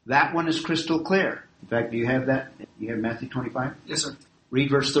 that one is crystal clear. In fact, do you have that? You have Matthew 25? Yes, sir. Read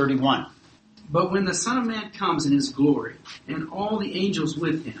verse 31. But when the Son of Man comes in his glory, and all the angels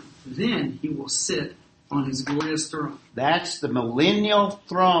with him, then he will sit on his glorious throne. That's the millennial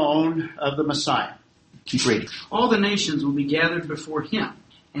throne of the Messiah. Keep reading. All the nations will be gathered before him,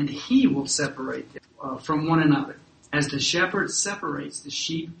 and he will separate them from one another, as the shepherd separates the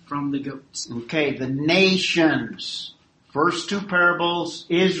sheep from the goats. Okay, the nations. First two parables,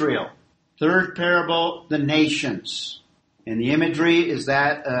 Israel. Third parable, the nations. And the imagery is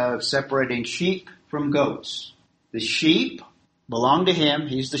that of separating sheep from goats. The sheep belong to him.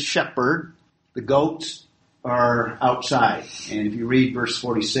 He's the shepherd. The goats are outside. And if you read verse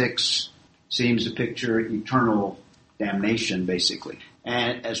 46, seems to picture eternal damnation, basically,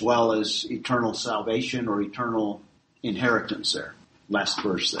 and as well as eternal salvation or eternal inheritance there. Last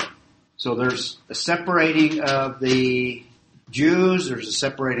verse there. So there's a separating of the Jews, there's a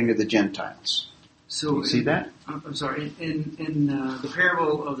separating of the Gentiles. So you see that? I'm sorry. In the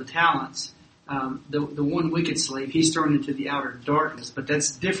parable of the talents, the one wicked slave, he's thrown into the outer darkness, but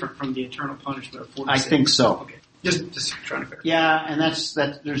that's different from the eternal punishment of 46. I think so. Okay. Just trying to clarify. Yeah, and that's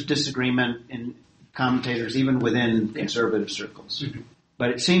there's disagreement in commentators, even within conservative circles. Mm-hmm.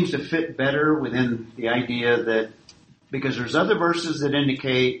 But it seems to fit better within the idea that, because there's other verses that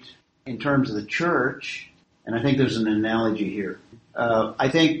indicate in terms of the church, and I think there's an analogy here. I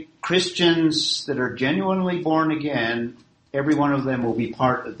think Christians that are genuinely born again, every one of them will be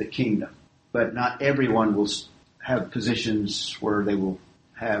part of the kingdom. But not everyone will have positions where they will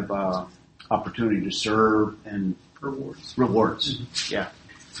have opportunity to serve and rewards. Mm-hmm. Yeah.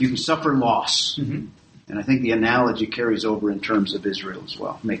 You can suffer loss. Mm-hmm. And I think the analogy carries over in terms of Israel as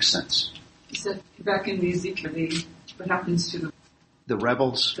well. Makes sense. So back in the Ezekiel, what happens to the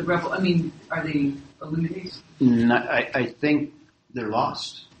rebels? Are they eliminated? No, I think they're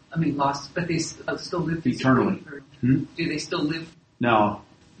lost. Lost, but they still live eternally. Do they still live? No.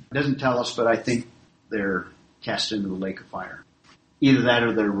 It doesn't tell us, but I think they're cast into the lake of fire. Either that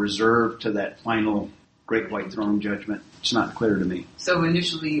or they're reserved to that final great white throne judgment. It's not clear to me. So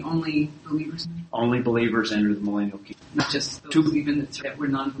initially only believers? Only believers enter the millennial kingdom. Not just those believing that were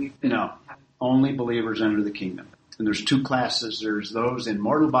non-believers? No. Only believers enter the kingdom. And there's two classes. There's those in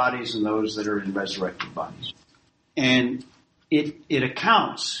mortal bodies and those that are in resurrected bodies. And it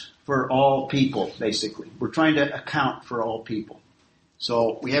accounts for all people, basically. We're trying to account for all people.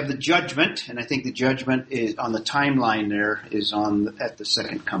 So we have the judgment, and I think the judgment is on the timeline there is at the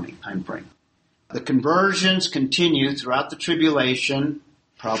second coming time frame. The conversions continue throughout the tribulation,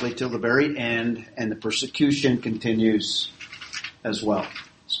 probably till the very end, and the persecution continues as well,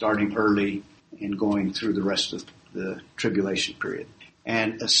 starting early and going through the rest of the tribulation period.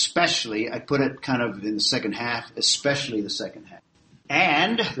 And especially, I put it kind of in the second half, especially the second half.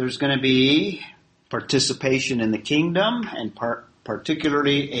 And there's going to be participation in the kingdom and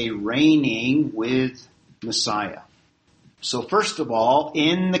particularly a reigning with Messiah. So first of all,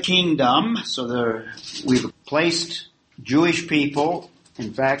 in the kingdom, we've placed Jewish people,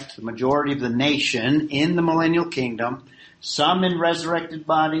 in fact, the majority of the nation, in the millennial kingdom, some in resurrected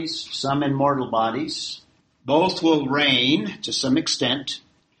bodies, some in mortal bodies. Both will reign to some extent,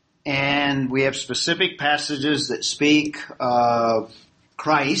 and we have specific passages that speak of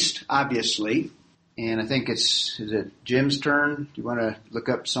Christ, obviously. And I think is it Jim's turn? Do you want to look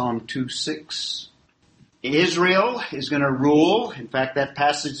up Psalm 2:6? Israel is going to rule. In fact, that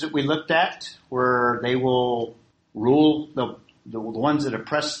passage that we looked at, where they will rule the ones that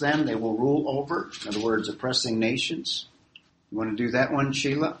oppress them, they will rule over. In other words, oppressing nations. You want to do that one,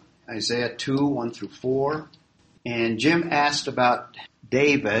 Sheila? Isaiah 2, 1 through 4. And Jim asked about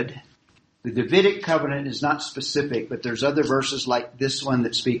David. The Davidic covenant is not specific, but there's other verses like this one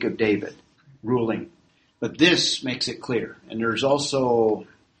that speak of David ruling. But this makes it clear. And there's also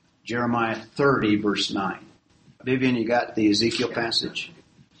Jeremiah 30, verse 9. Vivian, you got the Ezekiel passage?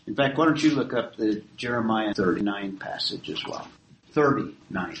 In fact, why don't you look up the Jeremiah 39 passage as well?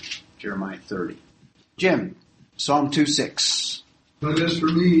 39, Jeremiah 30. Jim, Psalm 2:6. But as for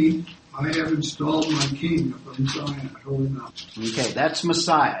me, I have installed my king upon Zion, my holy mountain. Okay, that's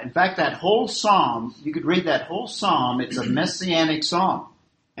Messiah. In fact, that whole psalm, you could read that whole psalm, it's a messianic psalm.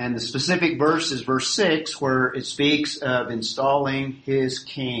 And the specific verse is verse 6, where it speaks of installing his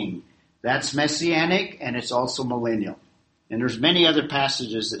king. That's messianic, and it's also millennial. And there's many other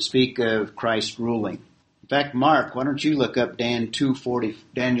passages that speak of Christ ruling. In fact, Mark, why don't you look up Daniel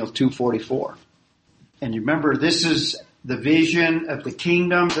 2:44. And you remember, this is the vision of the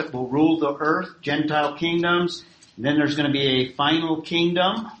kingdom that will rule the earth, Gentile kingdoms. And then there's going to be a final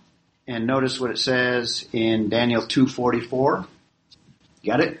kingdom. And notice what it says in Daniel 2:44.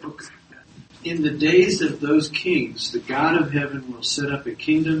 Got it? In the days of those kings, the God of heaven will set up a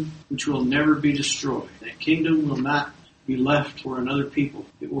kingdom which will never be destroyed. That kingdom will not be left for another people.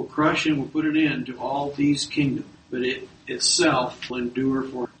 It will crush and will put an end to all these kingdoms, but it itself will endure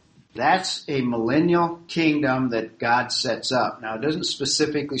for. That's a millennial kingdom that God sets up. Now, it doesn't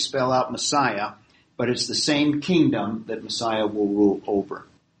specifically spell out Messiah, but it's the same kingdom that Messiah will rule over.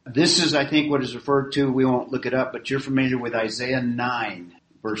 This is, I think, what is referred to, we won't look it up, but you're familiar with Isaiah 9.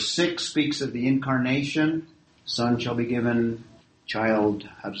 Verse 6 speaks of the incarnation. Son shall be given, child,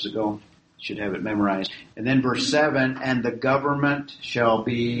 how does it go? Should have it memorized. And then verse 7, and the government shall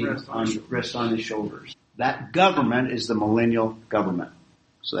be rest on his shoulders. That government is the millennial government.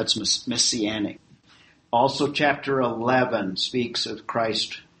 So that's messianic. Also chapter 11 speaks of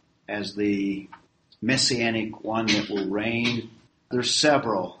Christ as the messianic one that will reign. There's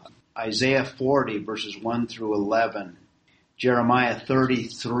several. Isaiah 40 verses 1 through 11. Jeremiah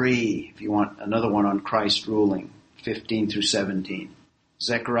 33, if you want another one on Christ ruling, 15 through 17.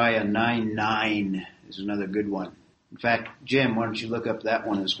 Zechariah 9:9 is another good one. In fact, Jim, why don't you look up that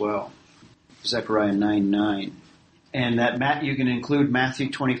one as well? Zechariah 9:9. And that you can include Matthew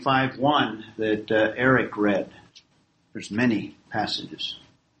 25:1 that Eric read. There's many passages.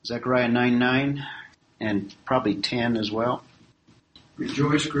 Zechariah 9:9 and probably 10 as well.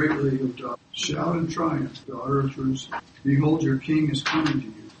 Rejoice greatly, O daughter. Shout in triumph, daughter of Jerusalem. Behold, your king is coming to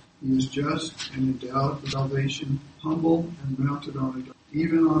you. He is just and endowed with salvation, humble and mounted on a donkey,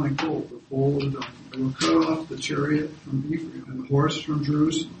 even on a colt, the foal of a donkey. I will cut off the chariot from Ephraim, and the horse from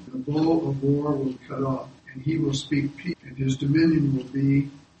Jerusalem. The bow of war will be cut off, and he will speak peace, and his dominion will be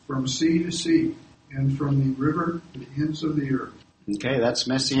from sea to sea, and from the river to the ends of the earth. Okay, that's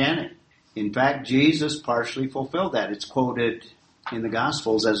messianic. In fact, Jesus partially fulfilled that. It's quoted in the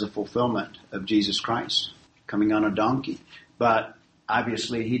Gospels as a fulfillment of Jesus Christ coming on a donkey. But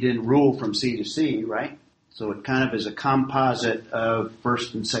obviously he didn't rule from sea to sea, right? So it kind of is a composite of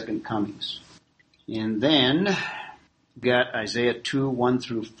first and second comings. And then we got Isaiah 2:1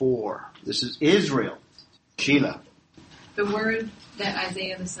 through 4. This is Israel. Sheila. The word that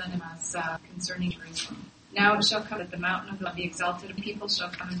Isaiah the son of Amoz saw concerning Jerusalem. Now it shall come that the mountain of the exalted people shall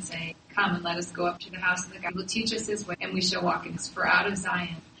come and say, come and let us go up to the house of the God. He will teach us his way, and we shall walk in his. For out of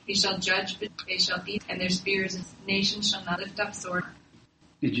Zion he shall judge, but they shall beat, and their spears, and nations shall not lift up sword.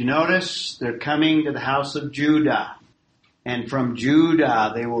 Did you notice? They're coming to the house of Judah. And from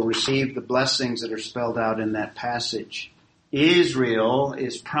Judah they will receive the blessings that are spelled out in that passage. Israel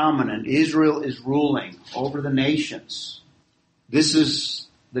is prominent. Israel is ruling over the nations. This is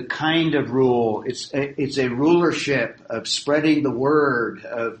the kind of rule. It's a rulership of spreading the word,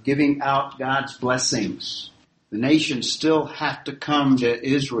 of giving out God's blessings. The nations still have to come to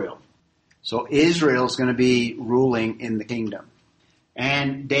Israel. So Israel is going to be ruling in the kingdom.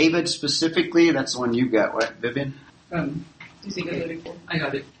 And David specifically, that's the one you got, right, Vivian? Ezekiel 34. I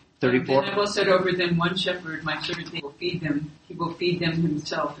got it. 34. And I will set over them one shepherd, my servant. He will feed them. He will feed them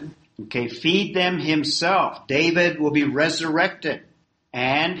himself. Okay, feed them himself. David will be resurrected.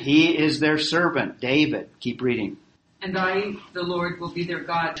 And he is their servant, David. Keep reading. And I, the Lord, will be their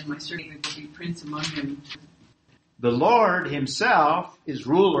God, and my servant will be prince among them. The Lord himself is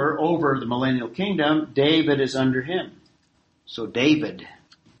ruler over the millennial kingdom. David is under him. So David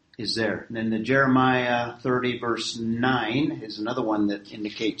is there. And then the Jeremiah 30 verse 9 is another one that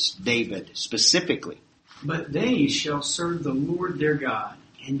indicates David specifically. But they shall serve the Lord their God,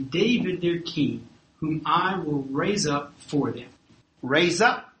 and David their king, whom I will raise up for them. Raise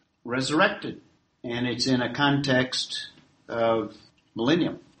up, resurrected. And it's in a context of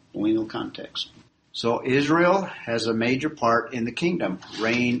millennium. millennial context. So Israel has a major part in the kingdom,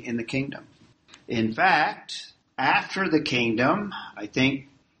 reign in the kingdom. In fact, after the kingdom, I think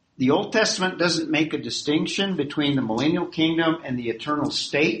the Old Testament doesn't make a distinction between the millennial kingdom and the eternal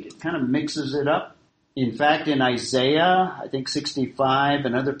state. It kind of mixes it up. In fact, in Isaiah, I think 65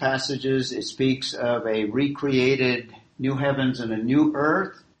 and other passages, it speaks of a recreated new heavens and a new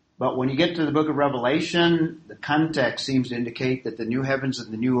earth. But when you get to the book of Revelation, the context seems to indicate that the new heavens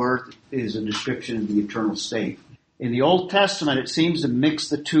and the new earth is a description of the eternal state. In the Old Testament, it seems to mix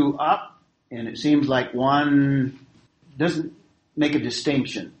the two up, and it seems like one doesn't make a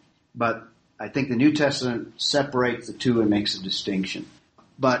distinction. But I think the New Testament separates the two and makes a distinction.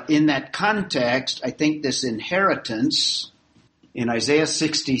 But in that context, I think this inheritance in Isaiah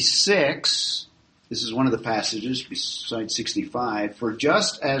 66, this is one of the passages besides 65, for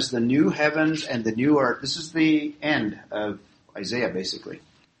just as the new heavens and the new earth, this is the end of Isaiah basically.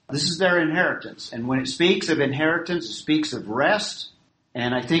 This is their inheritance. And when it speaks of inheritance, it speaks of rest.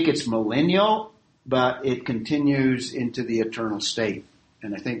 And I think it's millennial, but it continues into the eternal state.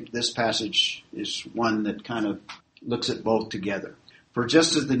 And I think this passage is one that kind of looks at both together. For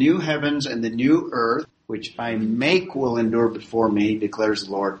just as the new heavens and the new earth, which I make will endure before me, declares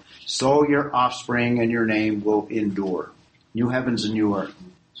the Lord, so your offspring and your name will endure. New heavens and new earth.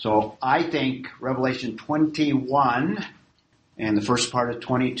 So I think Revelation 21 and the first part of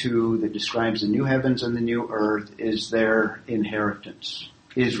 22 that describes the new heavens and the new earth is their inheritance,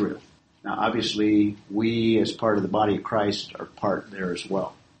 Israel. Now obviously we as part of the body of Christ are part there as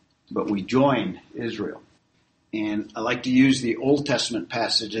well. But we join Israel. And I like to use the Old Testament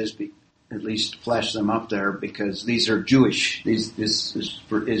passages, at least flash them up there, because these are Jewish. This is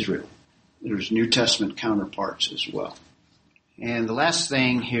for Israel. There's New Testament counterparts as well. And the last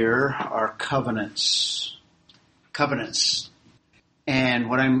thing here are covenants. Covenants. And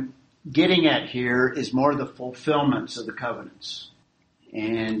what I'm getting at here is more the fulfillments of the covenants.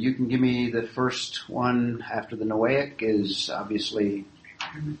 And you can give me the first one after the Noahic is obviously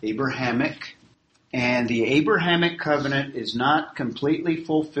Abrahamic. And the Abrahamic covenant is not completely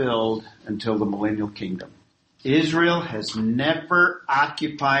fulfilled until the millennial kingdom. Israel has never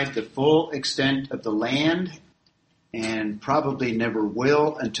occupied the full extent of the land and probably never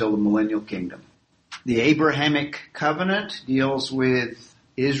will until the millennial kingdom. The Abrahamic covenant deals with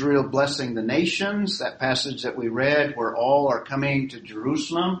Israel blessing the nations, that passage that we read where all are coming to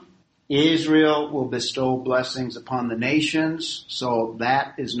Jerusalem. Israel will bestow blessings upon the nations, so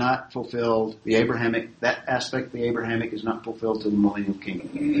that is not fulfilled. That aspect of the Abrahamic is not fulfilled to the millennial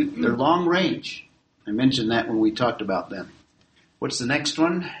kingdom. They're long range. I mentioned that when we talked about them. What's the next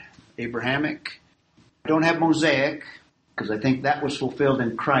one? Abrahamic. I don't have Mosaic, because I think that was fulfilled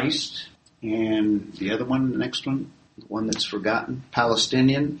in Christ. And the other one, the next one, the one that's forgotten,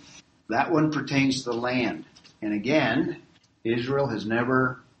 Palestinian. That one pertains to the land. And again, Israel has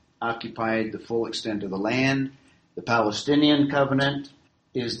never occupied the full extent of the land. The Palestinian covenant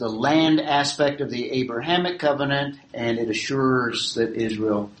is the land aspect of the Abrahamic covenant, and it assures that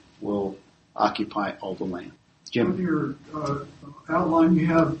Israel will occupy all the land. Jim? On your outline, you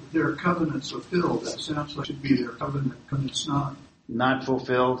have their covenants fulfilled. That sounds like it should be their covenant, but it's not. Not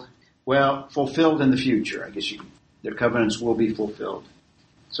fulfilled? Well, fulfilled in the future. I guess their covenants will be fulfilled.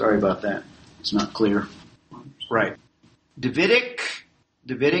 Sorry about that. It's not clear. Right.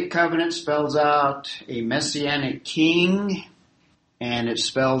 Davidic covenant spells out a messianic king, and it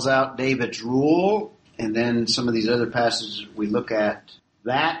spells out David's rule, and then some of these other passages we look at,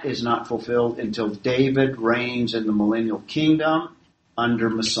 that is not fulfilled until David reigns in the millennial kingdom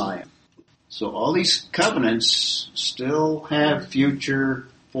under Messiah. So all these covenants still have future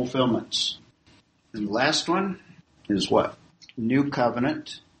fulfillments. And the last one is what? New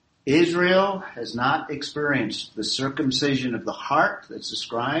covenant. Israel has not experienced the circumcision of the heart that's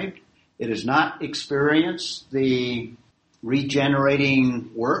described. It has not experienced the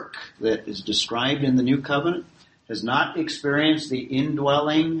regenerating work that is described in the new covenant. Has not experienced the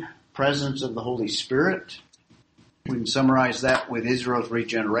indwelling presence of the Holy Spirit. We can summarize that with Israel's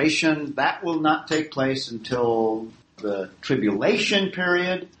regeneration. That will not take place until the tribulation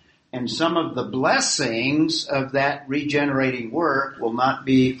period. And some of the blessings of that regenerating work will not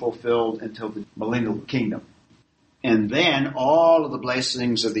be fulfilled until the millennial kingdom. And then all of the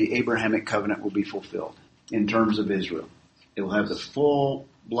blessings of the Abrahamic covenant will be fulfilled in terms of Israel. It will have the full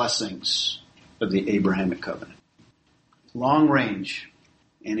blessings of the Abrahamic covenant. Long range.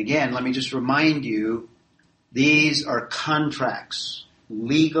 And again, let me just remind you, these are contracts,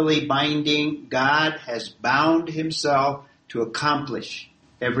 legally binding. God has bound himself to accomplish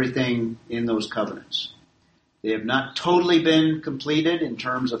everything in those covenants. They have not totally been completed in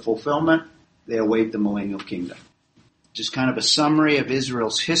terms of fulfillment. They await the millennial kingdom. Just kind of a summary of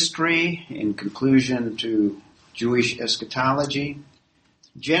Israel's history in conclusion to Jewish eschatology.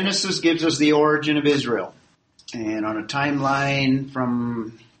 Genesis gives us the origin of Israel. And on a timeline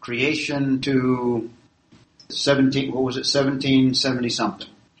from creation to 1770 something,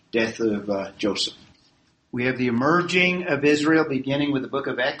 death of Joseph. We have the emerging of Israel beginning with the book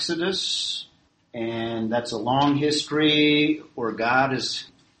of Exodus, and that's a long history where God is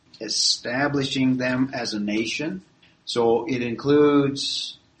establishing them as a nation. So it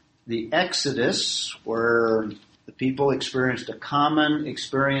includes the Exodus, where the people experienced a common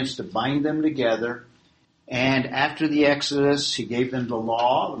experience to bind them together. And after the Exodus, he gave them the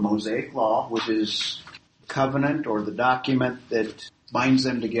law, the Mosaic law, which is covenant or the document that binds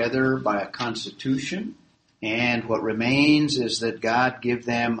them together by a constitution. And what remains is that God give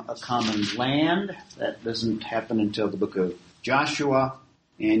them a common land. That doesn't happen until the book of Joshua.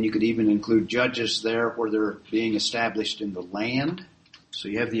 And you could even include Judges there where they're being established in the land. So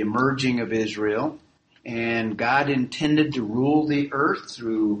you have the emerging of Israel. And God intended to rule the earth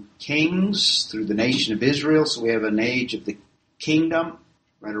through kings, through the nation of Israel. So we have an age of the kingdom,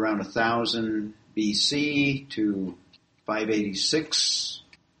 right around 1000 BC to 586.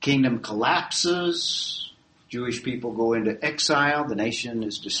 Kingdom collapses. Jewish people go into exile. The nation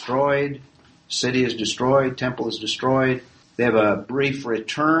is destroyed. City is destroyed. Temple is destroyed. They have a brief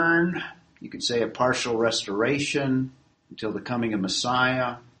return. You could say a partial restoration until the coming of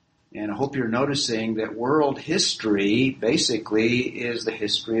Messiah. And I hope you're noticing that world history basically is the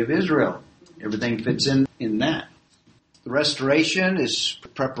history of Israel. Everything fits in that. The restoration is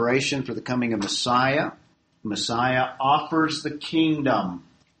preparation for the coming of Messiah. Messiah offers the kingdom.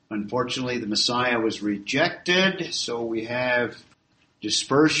 Unfortunately, the Messiah was rejected, so we have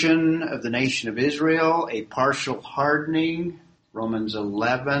dispersion of the nation of Israel, a partial hardening, Romans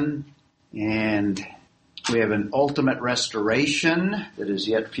 11, and we have an ultimate restoration that is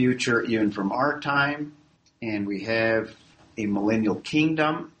yet future even from our time, and we have a millennial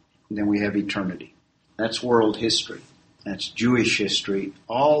kingdom, and then we have eternity. That's world history. That's Jewish history.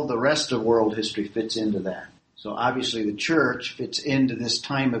 All the rest of world history fits into that. So obviously the church fits into this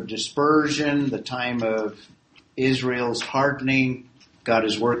time of dispersion, the time of Israel's hardening. God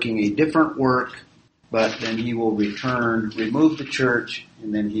is working a different work, but then he will return, remove the church,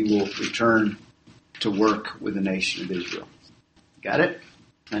 and then he will return to work with the nation of Israel. Got it?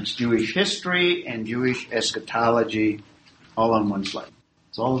 That's Jewish history and Jewish eschatology all on one slide.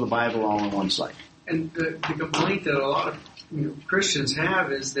 It's all of the Bible all on one slide. And the complaint that a lot of Christians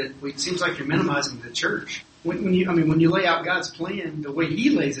have is that it seems like you're minimizing the church. When you lay out God's plan the way He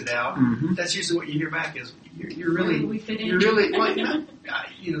lays it out, that's usually what you hear back is you're really they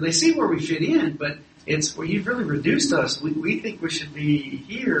see where we fit in, but it's where You've really reduced us. We think we should be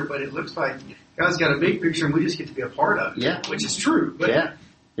here, but it looks like God's got a big picture and we just get to be a part of it, which is true. But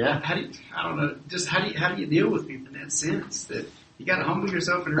how do you deal with people in that sense that you got to humble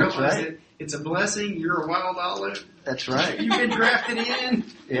yourself and realize that it's a blessing. You're a wild olive. That's right. You've been drafted in.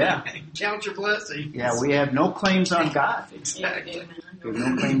 Yeah. Count your blessings. Yeah, we have no claims on God. Exactly. We have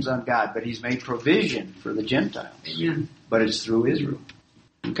no claims on God, but He's made provision for the Gentiles. Amen. But it's through Israel.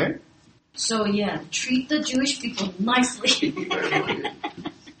 Okay? So treat the Jewish people nicely.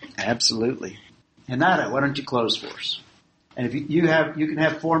 Absolutely. Hinata, why don't you close for us? And if you can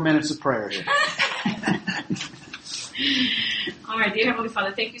have 4 minutes of prayer here. All right, dear Heavenly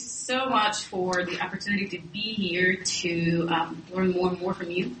Father, thank you so much for the opportunity to be here to learn more and more from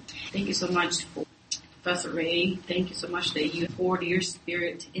you. Thank you so much for Professor Ray. Thank you so much that you poured your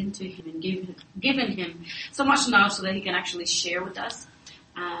spirit into him and given him so much knowledge so that he can actually share with us.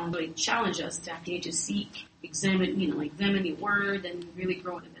 Really challenge us to continue to seek, examine your word and really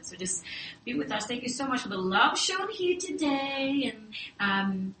grow in it. So just be with us. Thank you so much for the love shown here today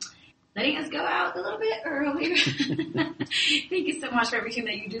and letting us go out a little bit earlier. Thank you so much for everything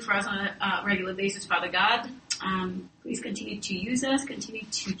that you do for us on a regular basis, Father God. Please continue to use us, continue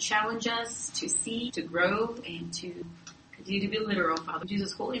to challenge us, to see, to grow, and to continue to be literal, Father. In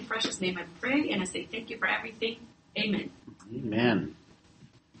Jesus' holy and precious name I pray, and I say thank you for everything. Amen. Amen.